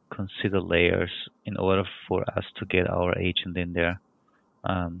also consider layers in order for us to get our agent in there.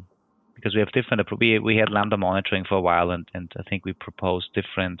 Because we have different, we had Lambda monitoring for a while and I think we proposed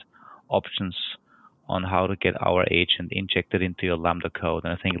different options on how to get our agent injected into your Lambda code.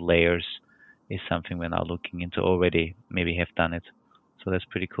 And I think layers is something we're now looking into already, maybe have done it. So that's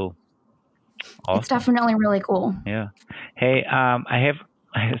pretty cool. Awesome. It's definitely really cool. Yeah. Hey, I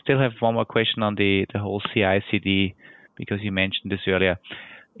still have one more question on the whole CI/CD, because you mentioned this earlier.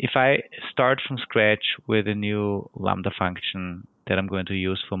 If I start from scratch with a new Lambda function that I'm going to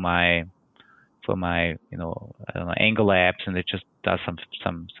use for my Angular apps, and it just does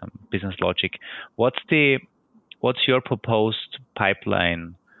some business logic, what's your proposed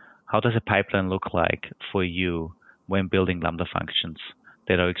pipeline? How does a pipeline look like for you when building Lambda functions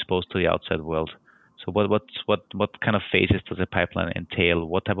that are exposed to the outside world? So what kind of phases does a pipeline entail?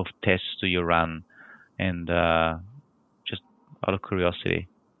 What type of tests do you run? And just out of curiosity.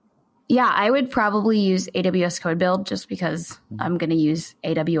 Yeah, I would probably use AWS Code Build just because I'm going to use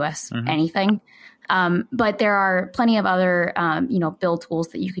AWS anything. But there are plenty of other, build tools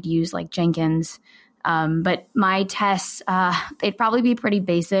that you could use like Jenkins. But my tests, they'd probably be pretty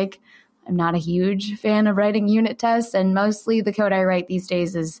basic. I'm not a huge fan of writing unit tests, and mostly the code I write these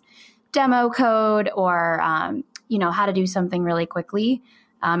days is demo code or, how to do something really quickly.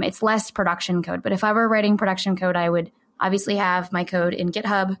 It's less production code. But if I were writing production code, I would obviously have my code in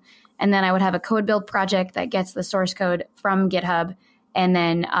GitHub, and then I would have a code build project that gets the source code from GitHub. And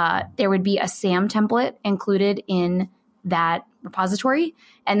then there would be a SAM template included in that repository.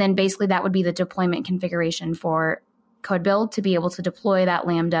 And then basically that would be the deployment configuration for code build to be able to deploy that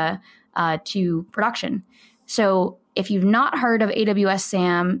Lambda to production. So if you've not heard of AWS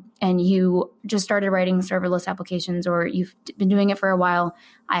SAM and you just started writing serverless applications or you've been doing it for a while,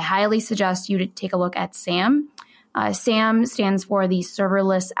 I highly suggest you to take a look at SAM. SAM stands for the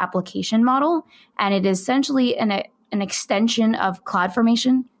Serverless Application Model, and it is essentially an extension of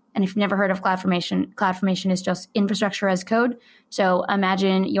CloudFormation. And if you've never heard of CloudFormation is just infrastructure as code. So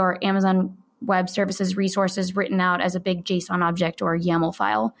imagine your Amazon Web Services resources written out as a big JSON object or YAML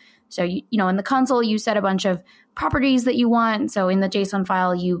file. So, in the console, you set a bunch of properties that you want. So in the JSON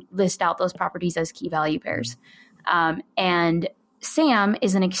file, you list out those properties as key value pairs. And SAM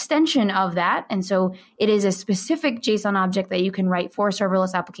is an extension of that. And so it is a specific JSON object that you can write for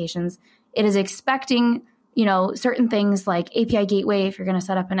serverless applications. It is expecting certain things like API gateway if you're going to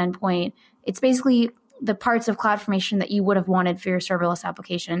set up an endpoint. It's basically the parts of CloudFormation that you would have wanted for your serverless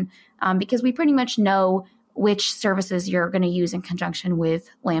application because we pretty much know which services you're going to use in conjunction with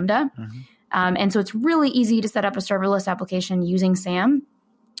Lambda. Mm-hmm. And so it's really easy to set up a serverless application using SAM.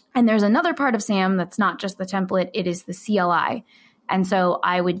 And there's another part of SAM that's not just the template, it is the CLI. And so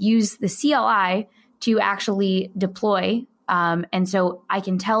I would use the CLI to actually deploy. And so I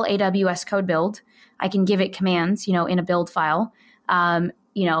can tell AWS code build, I can give it commands, in a build file, Ada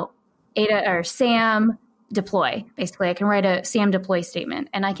or SAM deploy. Basically, I can write a SAM deploy statement,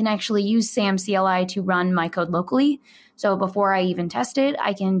 and I can actually use SAM CLI to run my code locally. So before I even test it,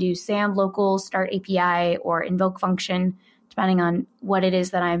 I can do SAM local start API or invoke function, depending on what it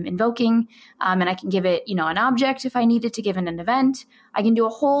is that I'm invoking. And I can give it, an object if I needed to give it an event. I can do a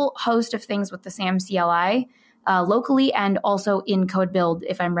whole host of things with the SAM CLI. Locally and also in code build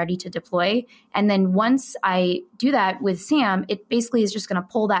if I'm ready to deploy. And then once I do that with SAM, it basically is just going to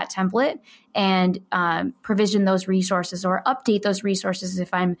pull that template and provision those resources or update those resources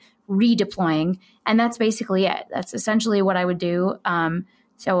if I'm redeploying. And that's basically it. That's essentially what I would do.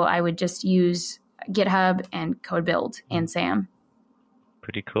 So I would just use GitHub and code build and SAM.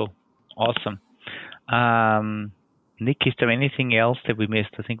 Pretty cool. Awesome. Nick, is there anything else that we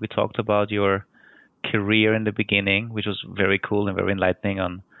missed? I think we talked about your career in the beginning, which was very cool and very enlightening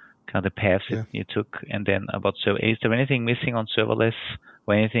on kind of the path that you took. And then about, so is there anything missing on serverless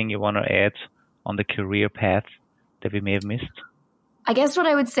or anything you want to add on the career path that we may have missed? I guess what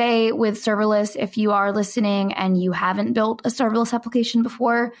I would say with serverless, if you are listening and you haven't built a serverless application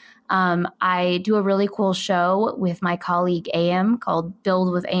before, I do a really cool show with my colleague AM called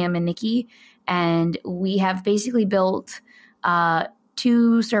Build with AM and Nicki. And we have basically built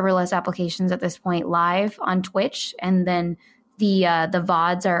 2 serverless applications at this point live on Twitch, and then the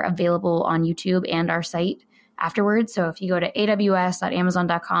VODs are available on YouTube and our site afterwards. So if you go to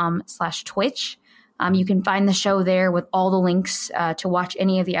aws.amazon.com/Twitch, you can find the show there with all the links to watch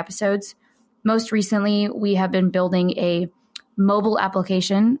any of the episodes. Most recently, we have been building a mobile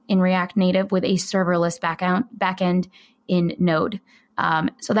application in React Native with a serverless backend in Node.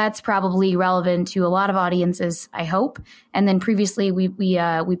 So that's probably relevant to a lot of audiences, I hope. And then previously, we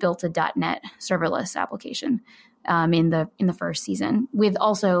built a .NET serverless application in the first season with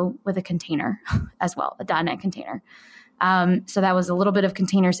a container as well, a .NET container. So that was a little bit of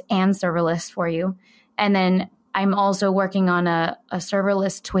containers and serverless for you. And then I'm also working on a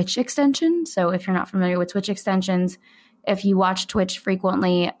serverless Twitch extension. So if you're not familiar with Twitch extensions, if you watch Twitch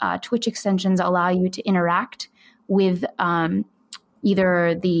frequently, Twitch extensions allow you to interact with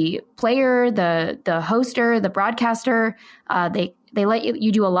either the player, the hoster, the broadcaster. They let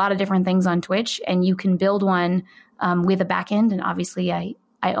you do a lot of different things on Twitch, and you can build one with a backend. And obviously, I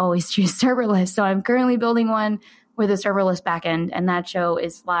always choose serverless. So I'm currently building one with a serverless backend, and that show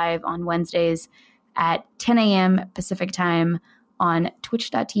is live on Wednesdays at 10 a.m. Pacific time on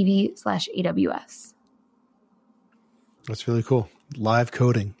twitch.tv/AWS. That's really cool. Live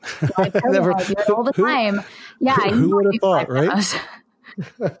coding. Live coding. I do it all the time. Yeah. Who would have thought, right?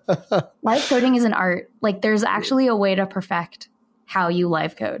 Live coding is an art. Like, there's actually a way to perfect how you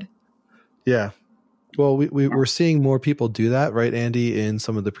live code. Yeah. Well, we're seeing more people do that, right, Andy? In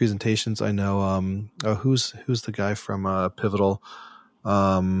some of the presentations, I know. Who's the guy from Pivotal?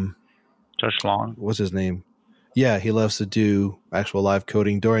 Josh Long. What's his name? Yeah, he loves to do actual live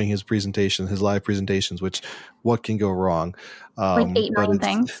coding during his presentation, his live presentations, which what can go wrong? Like 8-9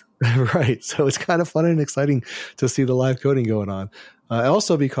 things. Right. So it's kind of fun and exciting to see the live coding going on.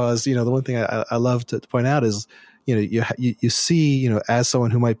 Also because, the one thing I love to point out is, you see, as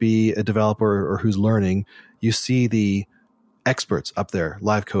someone who might be a developer or who's learning, you see the experts up there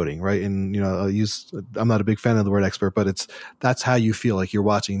live coding, right? And, I'm not a big fan of the word expert, but that's how you feel like you're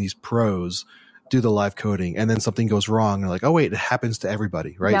watching these pros do the live coding, and then something goes wrong. And like, oh wait, it happens to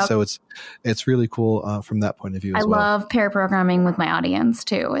everybody, right? Yep. So it's really cool from that point of view as well. I love pair programming with my audience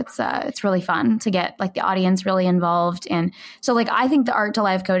too. It's really fun to get like the audience really involved. And so like, I think the art to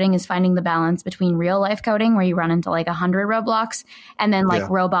live coding is finding the balance between real life coding where you run into like 100 roadblocks, and then like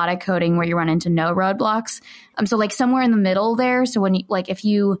robotic coding where you run into no roadblocks. So like somewhere in the middle there. So when you, like, if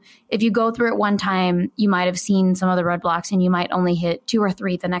you go through it one time, you might have seen some of the roadblocks and you might only hit 2 or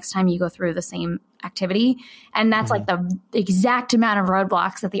 3 the next time you go through the same activity. And that's like the exact amount of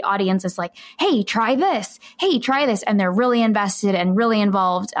roadblocks that the audience is like, hey, try this. Hey, try this. And they're really invested and really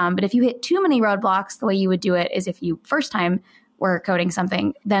involved. But if you hit too many roadblocks, the way you would do it is if you first time were coding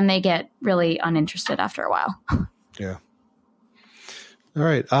something, then they get really uninterested after a while. Yeah. All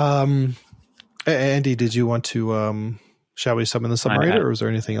right. Andy, did you want to, shall we summon the summarizer, or is there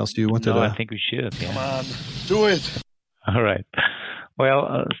anything else you wanted to? No, I think we should. Yeah. Come on, do it. All right.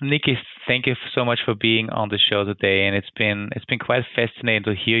 Well, Nicki, thank you so much for being on the show today, and it's been quite fascinating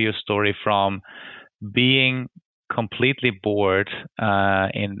to hear your story from being completely bored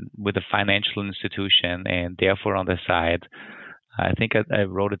with a financial institution, and therefore on the side, I think I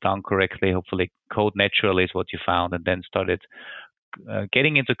wrote it down correctly. Hopefully, code naturally is what you found, and then started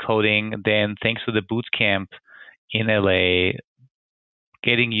getting into coding. Then, thanks to the boot camp in LA,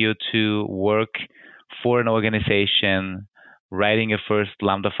 getting you to work for an organization, writing your first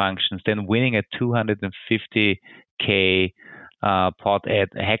Lambda functions, then winning a $250K pot at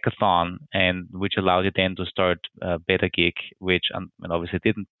a hackathon, and which allowed you then to start Beta Gig, which obviously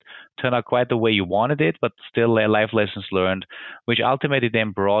didn't turn out quite the way you wanted it, but still life lessons learned, which ultimately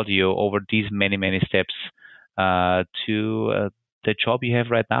then brought you over these many, many steps to the job you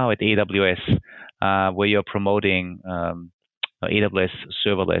have right now at AWS, where you're promoting AWS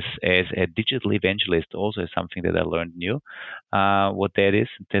Serverless as a digital evangelist. Also is something that I learned new, what that is,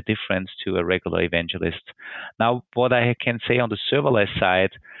 the difference to a regular evangelist. Now, what I can say on the serverless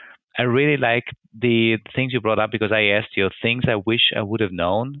side, I really like the things you brought up, because I asked you things I wish I would have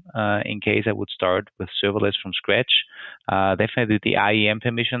known in case I would start with serverless from scratch. Definitely the IAM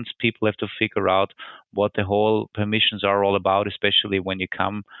permissions. People have to figure out what the whole permissions are all about, especially when you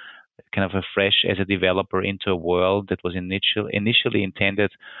come kind of fresh as a developer into a world that was initially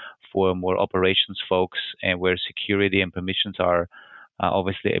intended for more operations folks, and where security and permissions are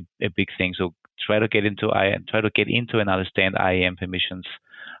obviously a big thing. So try to get into and understand IAM permissions.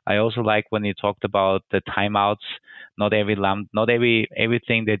 I also like when you talked about the timeouts. Not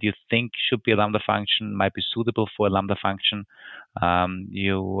everything that you think should be a Lambda function might be suitable for a Lambda function. I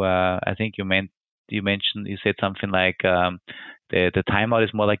think you said something like the timeout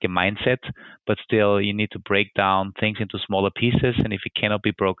is more like a mindset, but still you need to break down things into smaller pieces. And if it cannot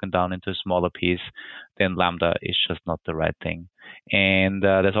be broken down into a smaller piece, then Lambda is just not the right thing. And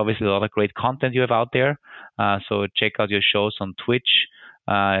there's obviously a lot of great content you have out there. So check out your shows on Twitch.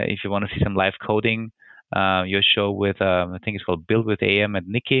 If you want to see some live coding, your show with, I think it's called Build with AM and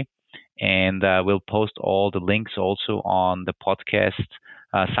Nicki. And we'll post all the links also on the podcast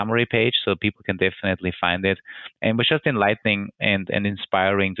summary page, so people can definitely find it. And it was just enlightening and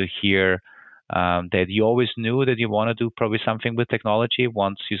inspiring to hear that you always knew that you want to do probably something with technology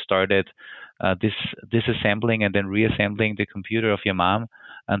once you started disassembling and then reassembling the computer of your mom,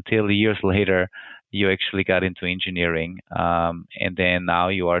 until years later you actually got into engineering, and then now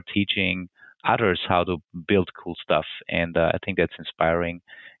you are teaching others how to build cool stuff. And I think that's inspiring,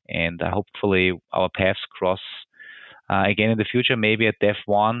 and hopefully our paths cross again in the future, maybe at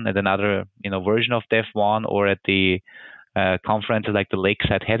DEF1, at another version of DEF1, or at the conferences like the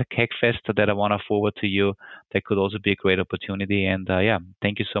Lakeside Hackfest that I want to forward to you. That could also be a great opportunity. And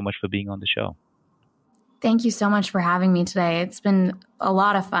thank you so much for being on the show. Thank you so much for having me today. It's been a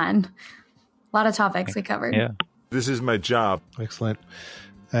lot of fun. A lot of topics we covered. Yeah. This is my job. Excellent.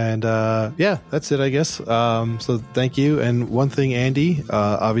 And that's it, I guess. So thank you. And one thing, Andy,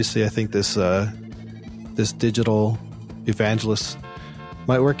 obviously I think this digital evangelist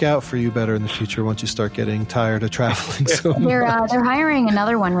might work out for you better in the future once you start getting tired of traveling. So they're hiring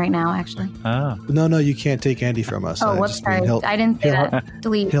another one right now, actually. No, you can't take Andy from us. Oh, whoops, sorry. I didn't say that.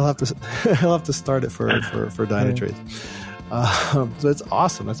 Delete. He'll have to start it for Dynatrace. So it's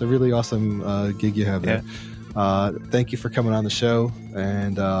awesome. That's a really awesome gig you have there. Yeah. Thank you for coming on the show,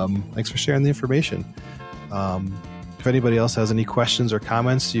 and thanks for sharing the information. If anybody else has any questions or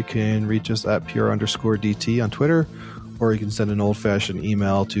comments, you can reach us at pure_DT on Twitter, or you can send an old-fashioned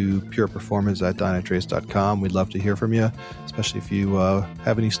email to pureperformance@dynatrace.com. We'd love to hear from you, especially if you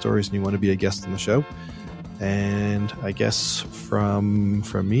have any stories and you want to be a guest on the show. And I guess from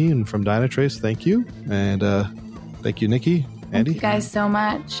me and from Dynatrace, thank you. And thank you, Nicki. Andy? Thank you guys so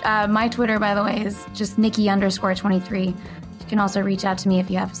much. My Twitter, by the way, is just Nicki_23. You can also reach out to me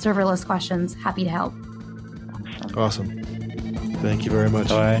if you have serverless questions. Happy to help. Awesome. Thank you very much.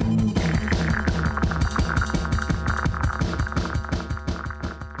 Bye.